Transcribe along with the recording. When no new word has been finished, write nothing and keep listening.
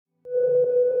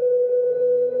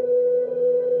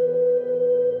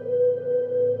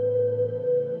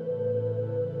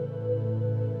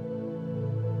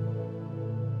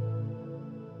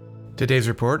Today's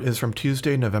report is from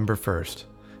Tuesday, November 1st.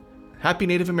 Happy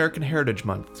Native American Heritage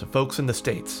Month to folks in the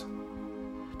States.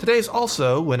 Today is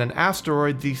also when an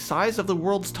asteroid the size of the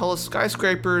world's tallest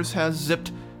skyscrapers has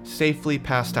zipped safely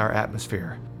past our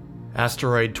atmosphere.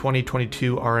 Asteroid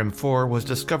 2022 RM4 was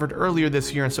discovered earlier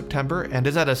this year in September and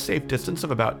is at a safe distance of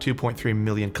about 2.3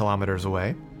 million kilometers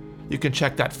away. You can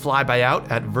check that flyby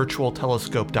out at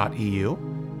virtualtelescope.eu.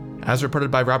 As reported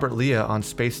by Robert Leah on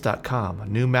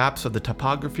Space.com, new maps of the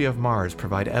topography of Mars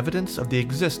provide evidence of the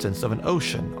existence of an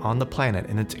ocean on the planet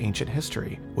in its ancient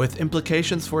history, with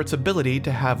implications for its ability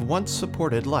to have once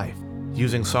supported life.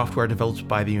 Using software developed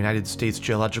by the United States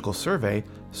Geological Survey,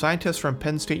 scientists from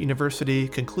Penn State University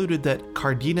concluded that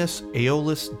Cardenus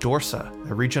Aeolus Dorsa,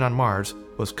 a region on Mars,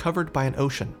 was covered by an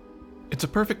ocean. It's a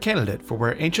perfect candidate for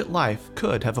where ancient life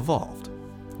could have evolved.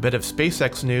 A bit of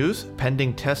SpaceX news: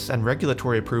 pending tests and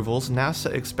regulatory approvals,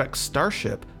 NASA expects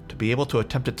Starship to be able to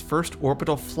attempt its first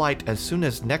orbital flight as soon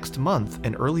as next month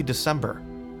in early December.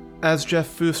 As Jeff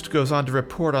Fust goes on to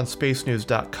report on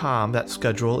spacenews.com, that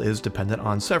schedule is dependent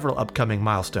on several upcoming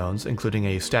milestones, including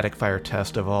a static fire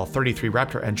test of all 33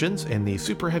 Raptor engines in the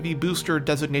Super Heavy booster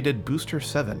designated Booster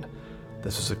 7.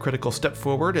 This is a critical step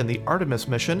forward in the Artemis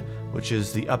mission, which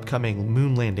is the upcoming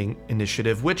moon landing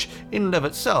initiative, which, in and of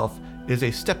itself, is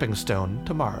a stepping stone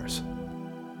to Mars.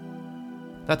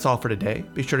 That's all for today.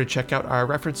 Be sure to check out our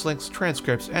reference links,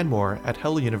 transcripts, and more at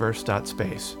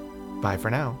hellouniverse.space. Bye for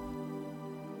now.